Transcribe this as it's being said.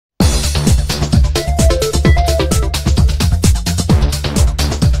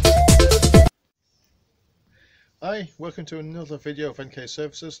Hi, welcome to another video of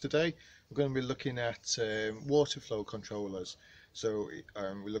NKservices. Today we're going to be looking at water flow controllers. So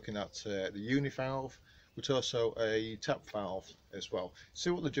we're looking at the univalve, but also a tap valve as well. See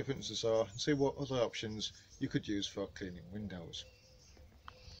what the differences are and see what other options you could use for cleaning windows.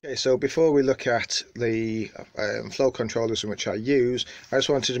 Okay, so before we look at the flow controllers in which I use, I just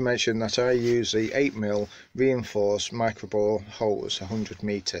wanted to mention that I use the 8mm reinforced microbore hose, 100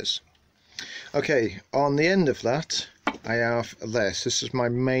 meters. Okay, on the end of that I have this is my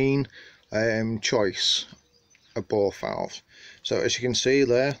main choice of bore valve. So as you can see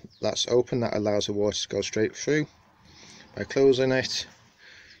there, that's open, that allows the water to go straight through. By closing it,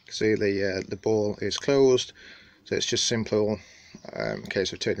 you can see the bore is closed, so it's just simple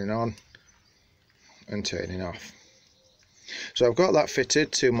case of turning on and turning off. So I've got that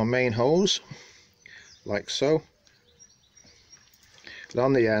fitted to my main hose like so. And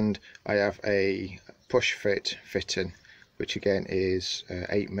on the end I have a push fit fitting, which again is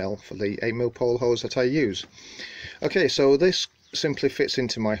 8mm for the 8mm pole hose that I use. Okay, so this simply fits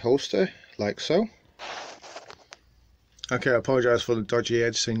into my holster like so. Okay, I apologise for the dodgy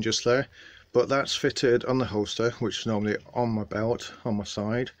editing just there, but that's fitted on the holster, which is normally on my belt on my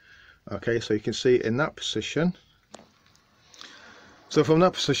side. Okay, so you can see in that position. So from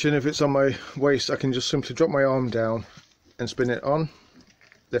that position, if it's on my waist, I can just simply drop my arm down and spin it on,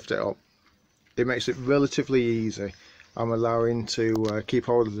 lift it up. It makes it relatively easy. I'm allowing to keep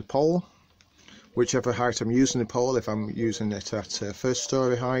hold of the pole, whichever height I'm using the pole. If I'm using it at first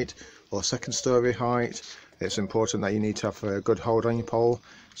story height or second story height, it's important that you need to have a good hold on your pole.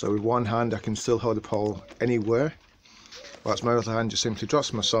 So with one hand I can still hold the pole anywhere, whilst my other hand just simply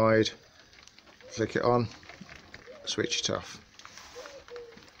drops to my side, flick it on, switch it off.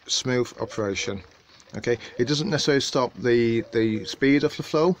 Smooth operation. Okay, it doesn't necessarily stop the speed of the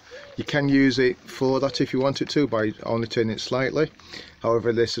flow. You can use it for that if you want it to, by only turning it slightly.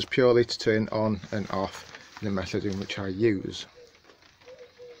 However, this is purely to turn on and off in the method in which I use.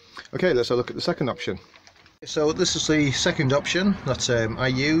 Okay, let's have a look at the second option. So this is the second option that I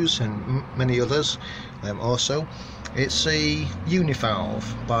use, and many others also. It's a univalve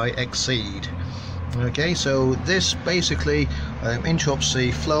by Exceed. Okay, so this basically interrupts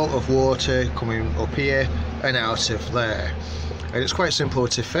the flow of water coming up here and out of there, and it's quite simple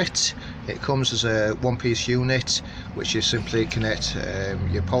to fit. It comes as a one-piece unit, which you simply connect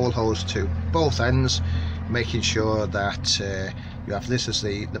your pole hose to both ends, making sure that you have this as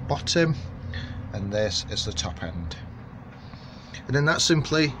the bottom and this is the top end, and then that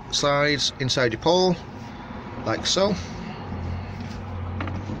simply slides inside your pole like so.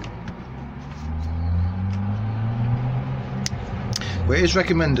 It is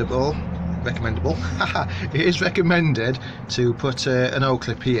recommendable it is recommended to put an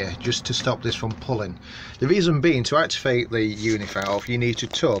O-clip here just to stop this from pulling. The reason being, to activate the univalve you need to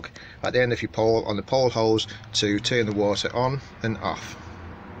tug at the end of your pole on the pole hose to turn the water on and off.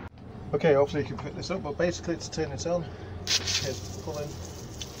 Okay, hopefully you can pick this up, but basically to turn it on, here's pulling.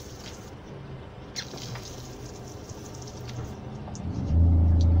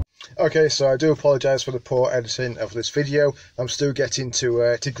 Okay, so I do apologise for the poor editing of this video. I'm still getting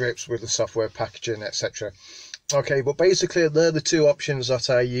to grips with the software packaging, etc. Okay, but basically they're the two options that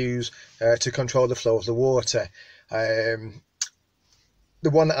I use to control the flow of the water. The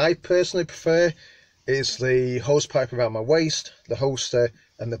one that I personally prefer is the hose pipe around my waist, the holster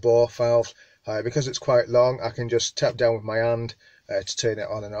and the bore valve. Because it's quite long, I can just tap down with my hand to turn it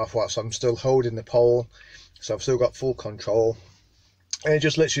on and off whilst I'm still holding the pole, so I've still got full control. And it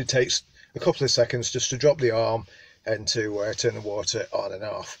just literally takes a couple of seconds just to drop the arm and to turn the water on and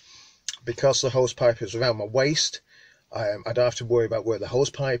off. Because the hose pipe is around my waist, I don't have to worry about where the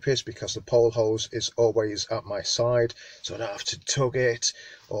hose pipe is, because the pole hose is always at my side, so I don't have to tug it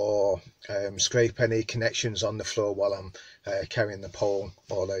or scrape any connections on the floor while I'm carrying the pole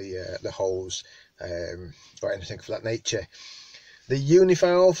or the hose or anything of that nature. The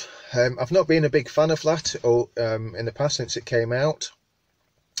univalve, I've not been a big fan of that in the past since it came out.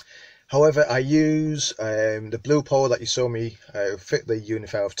 However, I use the blue pole that you saw me fit the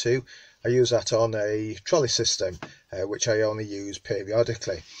univalve to. I use that on a trolley system, which I only use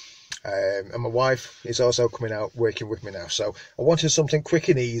periodically. And my wife is also coming out working with me now, so I wanted something quick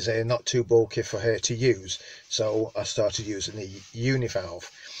and easy and not too bulky for her to use, so I started using the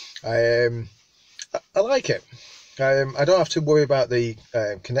univalve. I like it. I don't have to worry about the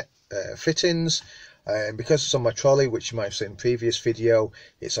fittings. Because it's on my trolley, which you might have seen in the previous video,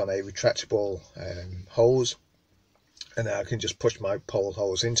 it's on a retractable hose, and I can just push my pole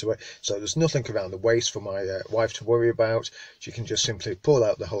hose into it, so there's nothing around the waist for my wife to worry about. She can just simply pull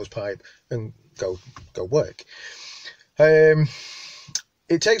out the hose pipe and go work.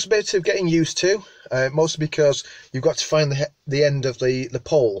 It takes a bit of getting used to, mostly because you've got to find the end of the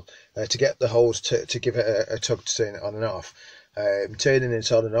pole to get the hose to give it a tug to turn it on and off. Turning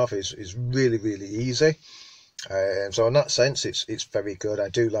it on and off is really, really easy. So in that sense, it's very good. I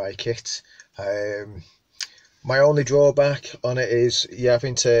do like it. My only drawback on it is you're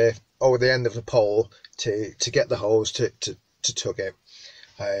having to over the end of the pole to get the hose to tug it.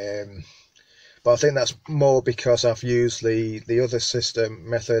 But I think that's more because I've used the other system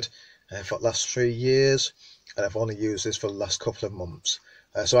method for the last 3 years, and I've only used this for the last couple of months.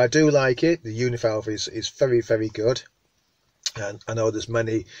 So I do like it. The univalve is very, very good. And I know there's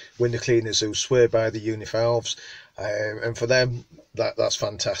many window cleaners who swear by the univalves, and for them that's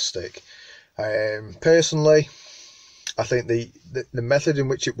fantastic. Personally, I think the method in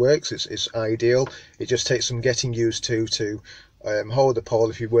which it works is ideal. It just takes some getting used to hold the pole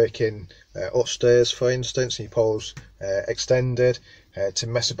if you're working upstairs, for instance, and your pole's extended, to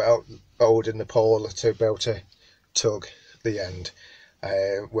mess about holding the pole to be able to tug the end.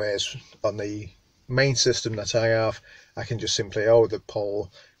 Whereas on the main system that I have, I can just simply hold the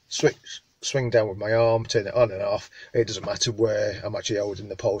pole, swing down with my arm, turn it on and off. It doesn't matter where I'm actually holding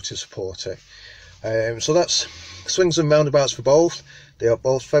the pole to support it. So that's swings and roundabouts for both. They are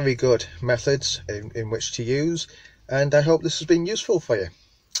both very good methods in which to use, and I hope this has been useful for you.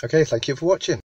 Okay, thank you for watching.